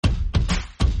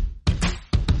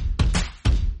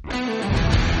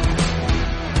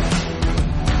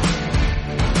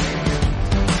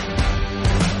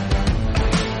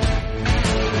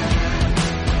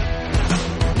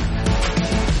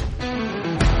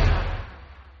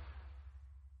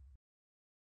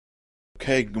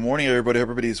Hey, good morning, everybody.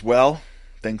 Everybody's well.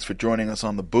 Thanks for joining us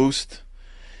on The Boost.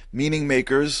 Meaning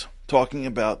Makers, talking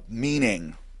about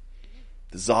meaning,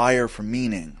 desire for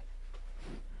meaning.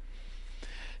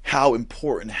 How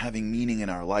important having meaning in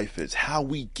our life is, how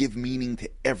we give meaning to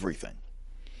everything.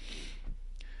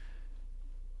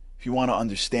 If you want to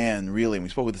understand, really, and we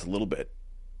spoke with this a little bit,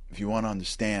 if you want to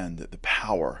understand the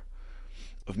power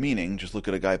of meaning, just look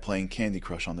at a guy playing Candy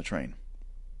Crush on the train.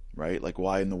 Right? Like,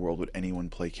 why in the world would anyone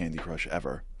play Candy Crush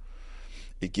ever?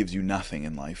 It gives you nothing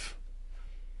in life.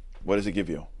 What does it give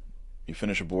you? You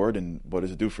finish a board, and what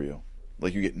does it do for you?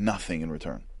 Like, you get nothing in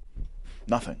return.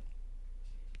 Nothing.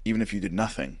 Even if you did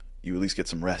nothing, you at least get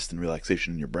some rest and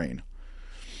relaxation in your brain.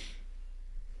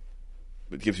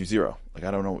 It gives you zero. Like,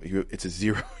 I don't know. It's a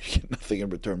zero. You get nothing in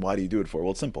return. Why do you do it for?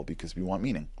 Well, it's simple. Because we want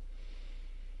meaning.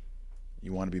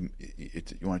 You want to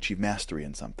achieve mastery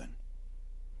in something.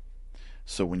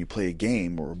 So when you play a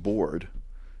game or a board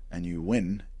and you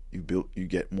win, you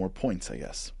get more points, I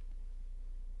guess.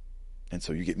 And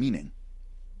so you get meaning.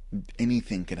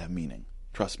 Anything can have meaning.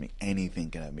 Trust me,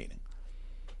 anything can have meaning.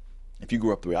 If you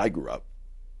grew up the way I grew up,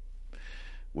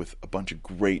 with a bunch of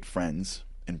great friends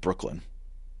in Brooklyn,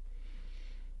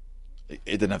 it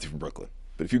didn't have to be from Brooklyn,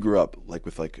 but if you grew up I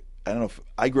don't know, if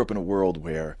I grew up in a world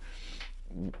where,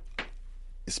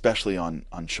 especially on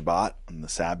Shabbat, on the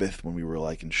Sabbath, when we were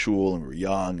like in shul and we were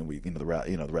young, and the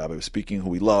rabbi was speaking who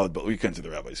we loved, but we couldn't do the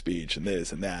rabbi's speech and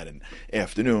this and that, and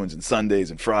afternoons and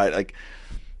Sundays and Friday. Like,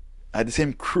 I had the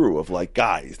same crew of like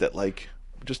guys that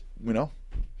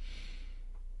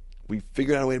we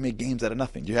figured out a way to make games out of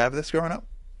nothing. Do you have this growing up?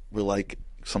 Where like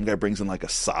some guy brings in like a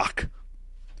sock,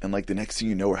 and like the next thing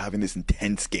you know, we're having this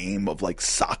intense game of like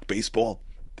sock baseball.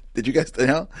 Did you guys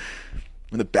in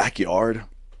the backyard?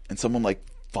 And someone like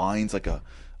finds like a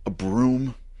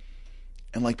broom,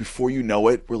 and like before you know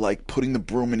it, we're like putting the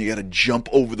broom, and you got to jump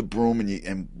over the broom,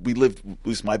 and we lived, at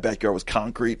least my backyard was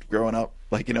concrete growing up,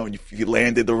 like, and if you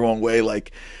landed the wrong way,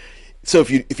 like, so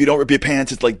if you don't rip your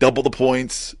pants, it's like double the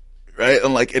points, right?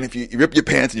 And if you rip your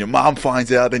pants and your mom finds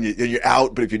out, then you're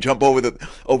out. But if you jump over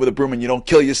the broom and you don't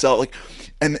kill yourself, like,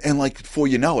 and like before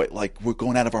you know it, like, we're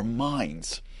going out of our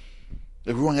minds.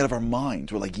 Like, we're going out of our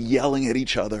minds. We're like yelling at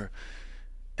each other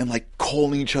and like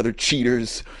calling each other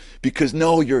cheaters because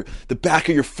the back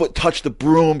of your foot touched the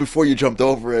broom before you jumped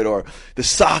over it, or the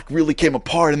sock really came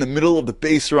apart in the middle of the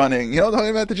base running. You know what I'm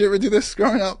talking about? Did you ever do this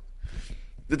growing up?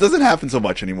 It doesn't happen so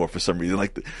much anymore for some reason.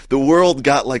 Like, the world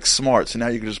got like smart, so now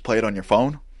you can just play it on your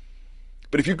phone.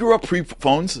 But if you grew up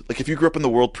pre-phones, like if you grew up in the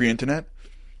world pre-internet,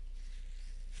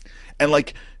 and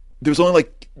like there was only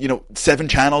like 7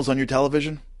 channels on your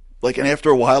television, like, and after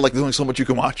a while, like, there's only so much you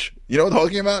can watch. You know what I'm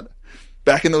talking about?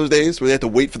 Back in those days where they had to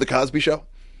wait for the Cosby Show,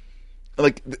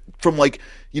 like from 9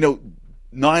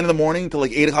 in the morning to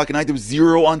like 8 o'clock at night, there was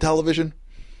 0 on television.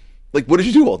 Like, what did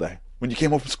you do all day when you came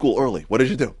home from school early? What did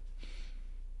you do?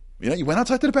 You went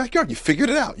outside to the backyard. You figured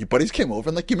it out. Your buddies came over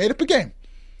and like you made up a game.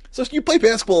 So you play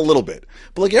basketball a little bit,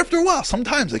 but like after a while,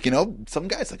 sometimes like some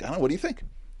guys like, I don't know, what do you think?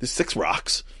 There's 6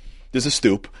 rocks. There's a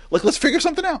stoop. Like, let's figure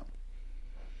something out.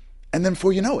 And then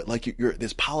before you know it, like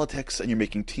there's politics, and you're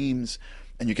making teams.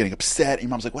 And you're getting upset, and your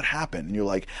mom's like, what happened? And you're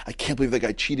like, I can't believe that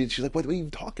guy cheated. She's like, what are you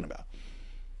talking about?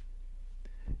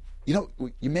 You're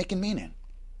making meaning.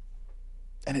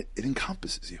 And it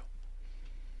encompasses you.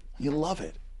 You love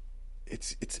it.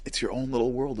 It's your own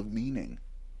little world of meaning.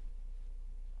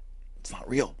 It's not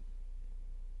real.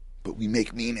 But we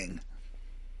make meaning.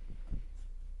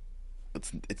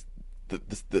 It's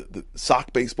the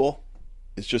sock baseball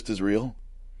is just as real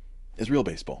as real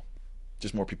baseball.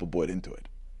 Just more people bought into it.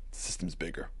 The system's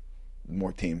bigger,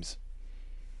 more teams,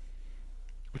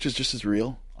 which is just as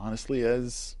real, honestly,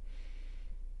 as,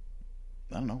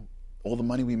 I don't know, all the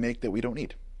money we make that we don't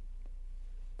need,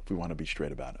 if we want to be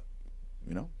straight about it.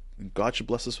 God should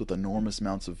bless us with enormous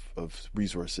amounts of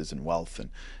resources and wealth,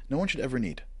 and no one should ever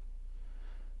need.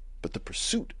 But the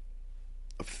pursuit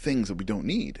of things that we don't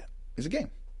need is a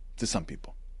game to some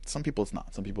people. Some people it's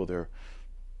not. Some people,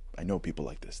 I know people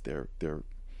like this. They're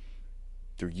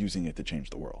using it to change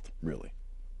the world, really.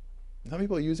 Some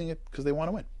people are using it because they want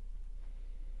to win.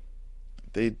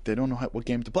 They don't know what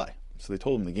game to play. So they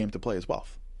told them the game to play is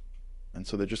wealth. And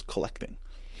so they're just collecting.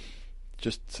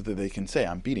 Just so that they can say,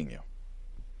 I'm beating you.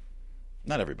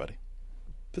 Not everybody.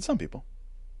 But some people.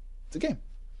 It's a game.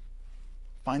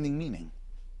 Finding meaning.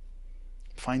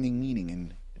 Finding meaning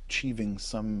in achieving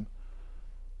some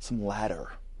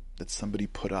ladder that somebody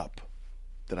put up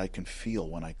that I can feel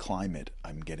when I climb it,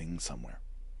 I'm getting somewhere.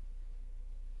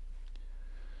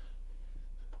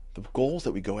 The goals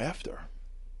that we go after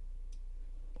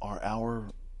are our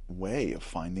way of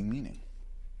finding meaning.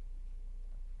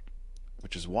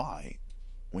 Which is why,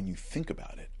 when you think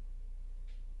about it,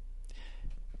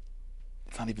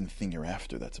 it's not even the thing you're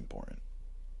after that's important.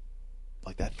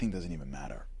 Like, that thing doesn't even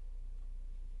matter.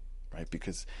 Right?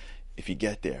 Because if you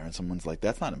get there and someone's like,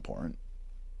 that's not important,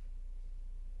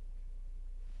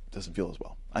 it doesn't feel as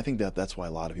well. I think that's why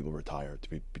a lot of people retire,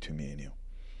 between me and you.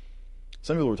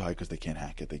 Some people retire because they can't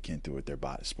hack it. They can't do it. Their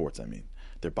body, sports, I mean.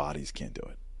 Their bodies can't do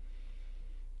it.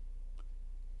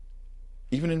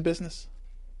 Even in business,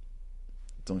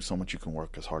 there's only so much you can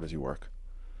work as hard as you work.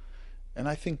 And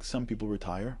I think some people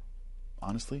retire,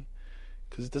 honestly,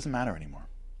 because it doesn't matter anymore.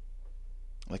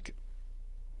 Like,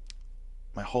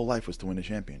 my whole life was to win a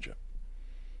championship.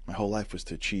 My whole life was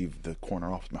to achieve the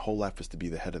corner office. My whole life was to be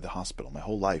the head of the hospital. My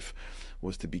whole life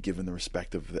was to be given the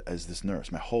respect as this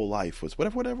nurse. My whole life was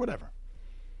whatever.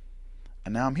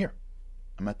 And now I'm here.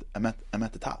 I'm at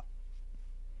the top.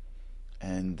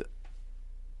 And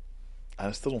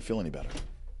I still don't feel any better.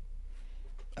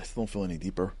 I still don't feel any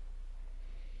deeper.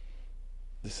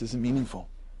 This isn't meaningful.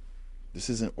 This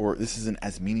isn't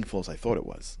as meaningful as I thought it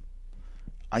was.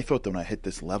 I thought that when I hit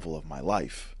this level of my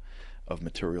life, of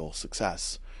material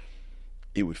success,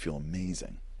 it would feel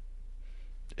amazing.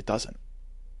 It doesn't.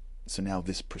 So now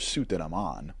this pursuit that I'm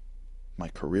on, my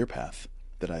career path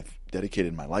that I've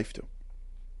dedicated my life to,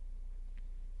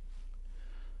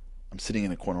 I'm sitting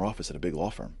in a corner office at a big law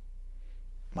firm.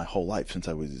 My whole life, since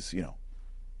I was,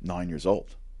 9 years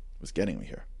old, was getting me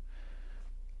here.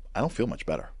 I don't feel much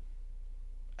better.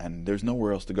 And there's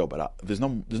nowhere else to go but up. There's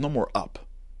no more up,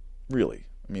 really.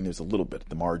 I mean, there's a little bit at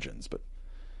the margins, but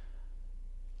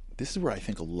this is where I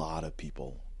think a lot of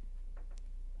people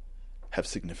have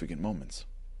significant moments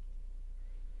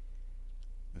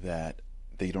that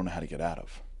they don't know how to get out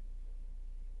of.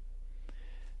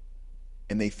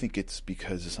 And they think it's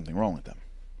because there's something wrong with them.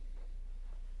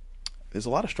 There's a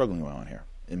lot of struggling going on here,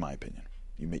 in my opinion.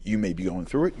 You may be going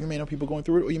through it, you may know people going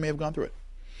through it, or you may have gone through it.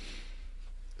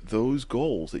 Those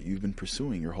goals that you've been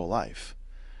pursuing your whole life,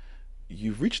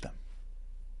 you've reached them.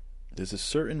 There's a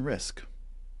certain risk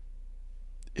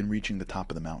in reaching the top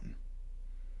of the mountain.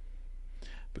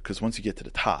 Because once you get to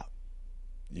the top,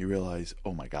 you realize,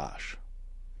 oh my gosh,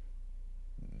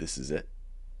 this is it.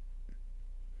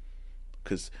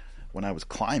 Because when I was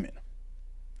climbing,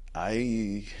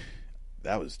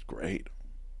 that was great.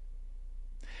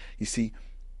 You see,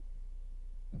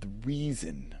 the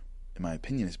reason, in my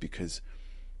opinion, is because,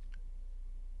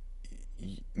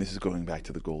 this is going back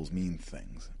to the goals mean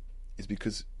things, is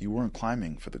because you weren't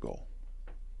climbing for the goal.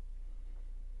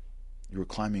 You were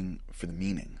climbing for the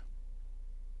meaning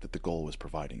that the goal was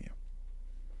providing you.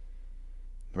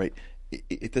 Right?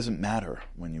 It doesn't matter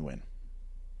when you win.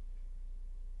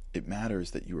 It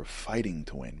matters that you are fighting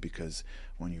to win, because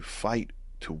when you fight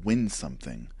to win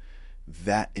something,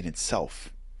 that in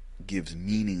itself gives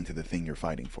meaning to the thing you're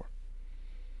fighting for.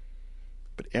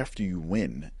 But after you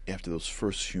win, after those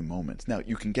first few moments, now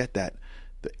you can get the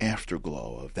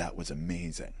afterglow of that was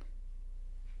amazing.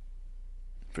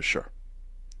 For sure.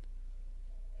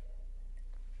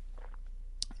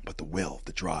 But the will,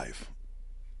 the drive,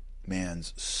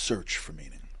 man's search for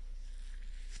meaning.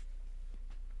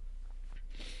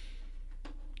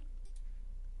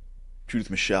 Judith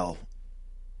Michel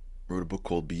wrote a book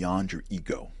called Beyond Your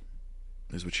Ego.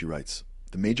 Here's what she writes.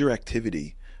 The major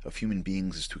activity of human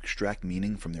beings is to extract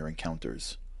meaning from their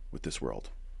encounters with this world.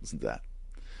 Listen to that.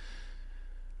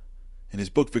 In his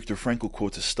book, Viktor Frankl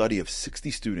quotes a study of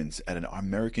 60 students at an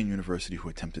American university who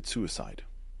attempted suicide.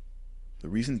 The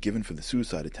reason given for the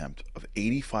suicide attempt of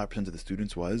 85% of the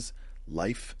students was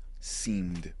life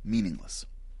seemed meaningless.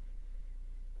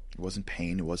 It wasn't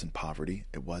pain, it wasn't poverty,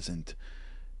 it wasn't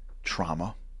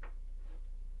trauma.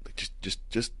 Like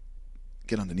just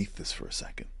get underneath this for a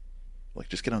second.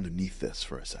 Just get underneath this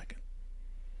for a second.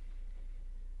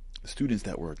 The students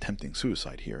that were attempting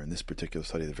suicide here in this particular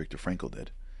study that Viktor Frankl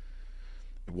did,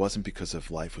 it wasn't because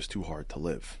of life was too hard to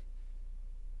live.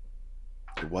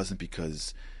 It wasn't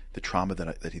because the trauma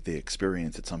that they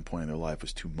experienced at some point in their life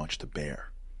was too much to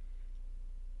bear.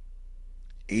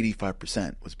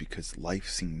 85% was because life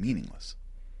seemed meaningless.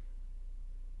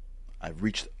 I've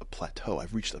reached a plateau.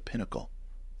 I've reached a pinnacle.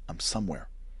 I'm somewhere.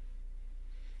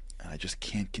 And I just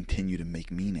can't continue to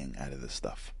make meaning out of this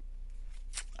stuff.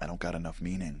 I don't got enough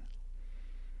meaning.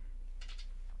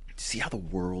 See how the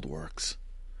world works?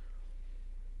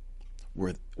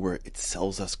 Where it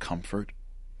sells us comfort.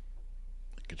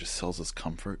 It just sells us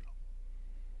comfort.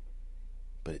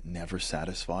 But it never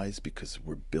satisfies because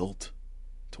we're built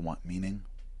to want meaning.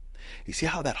 You see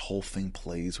how that whole thing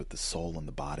plays with the soul and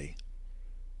the body?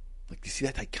 You see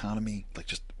that dichotomy,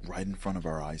 just right in front of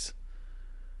our eyes?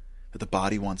 That the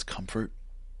body wants comfort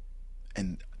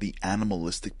and the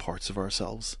animalistic parts of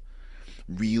ourselves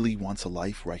really wants a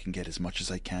life where I can get as much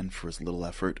as I can for as little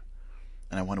effort,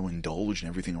 and I want to indulge in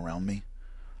everything around me,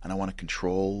 and I want to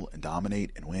control and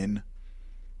dominate and win.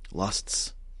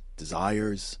 Lusts,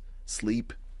 desires,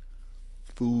 sleep,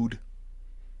 food,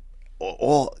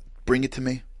 all bring it to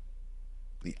me.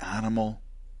 The animal,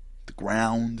 the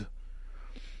ground.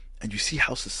 And you see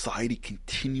how society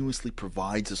continuously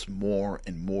provides us more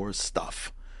and more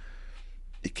stuff.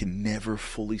 It can never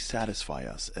fully satisfy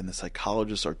us, and the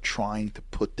psychologists are trying to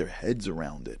put their heads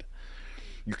around it.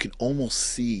 You can almost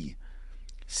see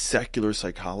secular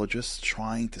psychologists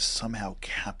trying to somehow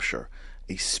capture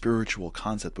a spiritual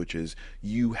concept, which is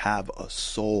you have a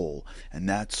soul, and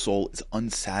that soul is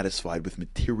unsatisfied with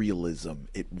materialism.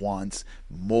 It wants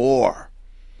more.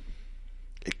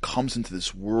 It comes into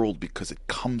this world because it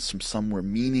comes from somewhere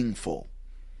meaningful.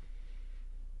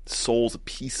 The soul's a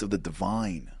piece of the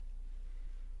divine.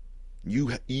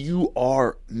 You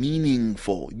are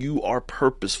meaningful. You are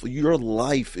purposeful. Your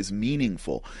life is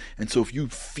meaningful. And so if you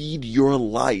feed your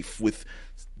life with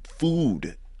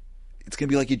food, it's going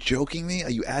to be like, you're joking me? Are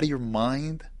you out of your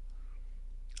mind?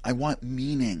 I want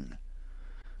meaning.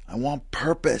 I want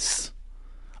purpose.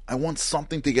 I want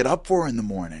something to get up for in the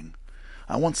morning.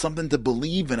 I want something to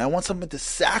believe in. I want something to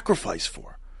sacrifice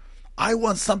for. I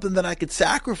want something that I could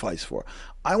sacrifice for.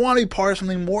 I want to be part of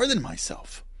something more than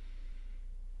myself.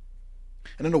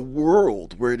 And in a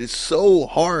world where it is so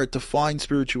hard to find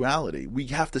spirituality, we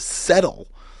have to settle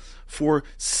for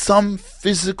some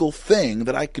physical thing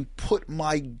that I can put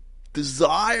my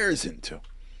desires into.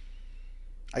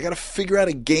 I got to figure out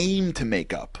a game to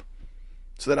make up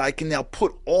so that I can now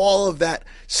put all of that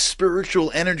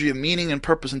spiritual energy of meaning and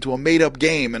purpose into a made-up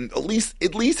game, and at least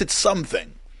it's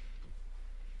something.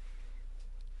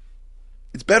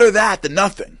 It's better that than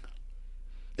nothing.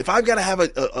 If I've got to have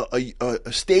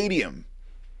a stadium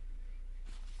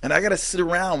and I got to sit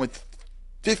around with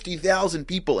 50,000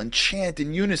 people and chant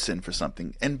in unison for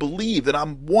something and believe that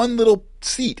I'm one little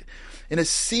seat in a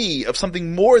sea of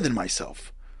something more than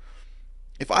myself.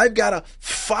 If I've got to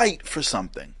fight for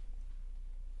something,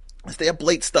 stay up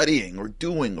late studying or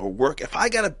doing or work, if I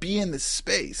got to be in this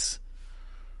space,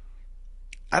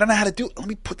 I don't know how to do it. Let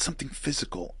me put something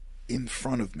physical in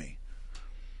front of me.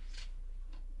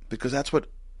 Because that's what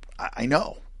I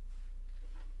know.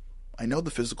 I know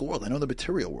the physical world. I know the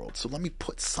material world. So let me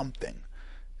put something.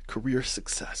 Career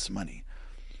success, money,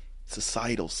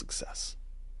 societal success,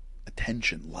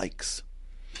 attention, likes,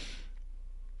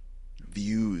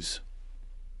 views,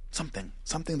 something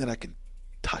that I can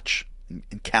touch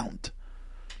and count.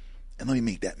 And let me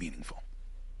make that meaningful.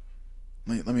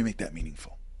 Let me make that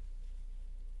meaningful.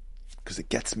 Because it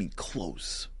gets me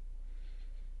close.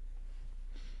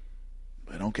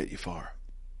 But it don't get you far.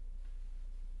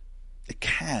 It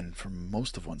can for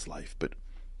most of one's life, but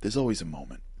there's always a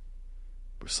moment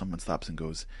where someone stops and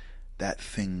goes, that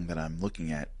thing that I'm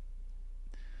looking at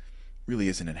really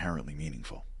isn't inherently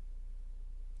meaningful.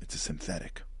 It's a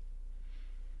synthetic.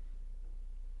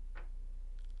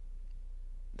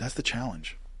 That's the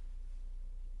challenge.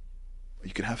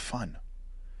 You can have fun,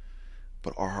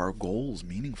 but are our goals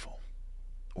meaningful?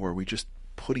 Or are we just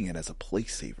putting it as a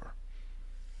place saver?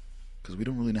 Because we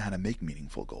don't really know how to make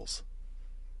meaningful goals.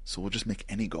 So we'll just make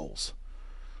any goals.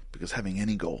 Because having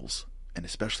any goals, and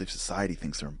especially if society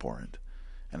thinks they're important,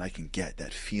 and I can get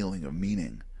that feeling of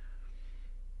meaning,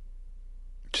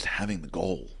 just having the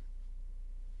goal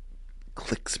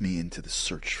clicks me into the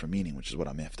search for meaning, which is what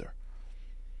I'm after.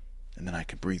 And then I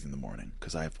can breathe in the morning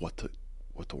because I have what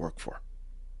to work for.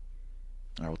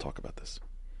 All right, we'll talk about this.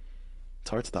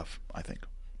 It's hard stuff, I think.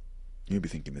 You'll be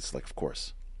thinking this, like, of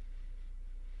course.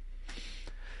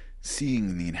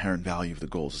 Seeing the inherent value of the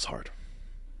goals is hard.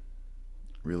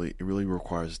 It really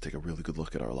requires us to take a really good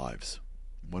look at our lives.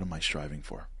 What am I striving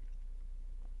for?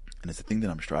 And is the thing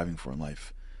that I'm striving for in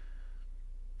life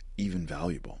even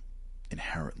valuable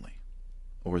inherently?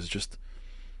 Or is it just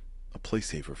a place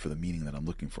saver for the meaning that I'm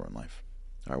looking for in life?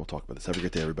 All right, we'll talk about this. Have a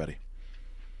great day, everybody.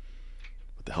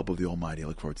 With the help of the Almighty, I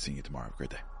look forward to seeing you tomorrow. Have a great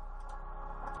day.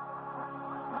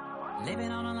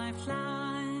 Living on a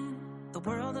lifeline, the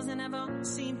world doesn't ever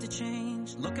seem to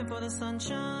change. Looking for the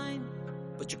sunshine,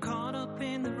 but you're caught up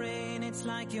in the rain. It's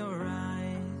like your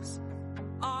eyes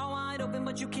are wide open,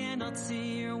 but you cannot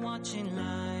see. You're watching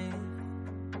life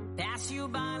pass you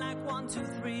by like 1, 2,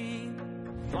 3.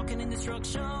 Walking in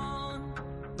destruction,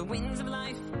 the winds of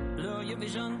life blur your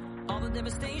vision. All the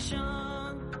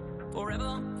devastation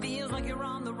forever feels like you're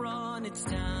on the run. It's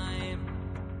time,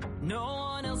 no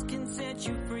one else can set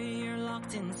you free. You're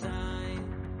locked inside,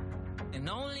 and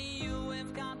only you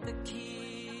have got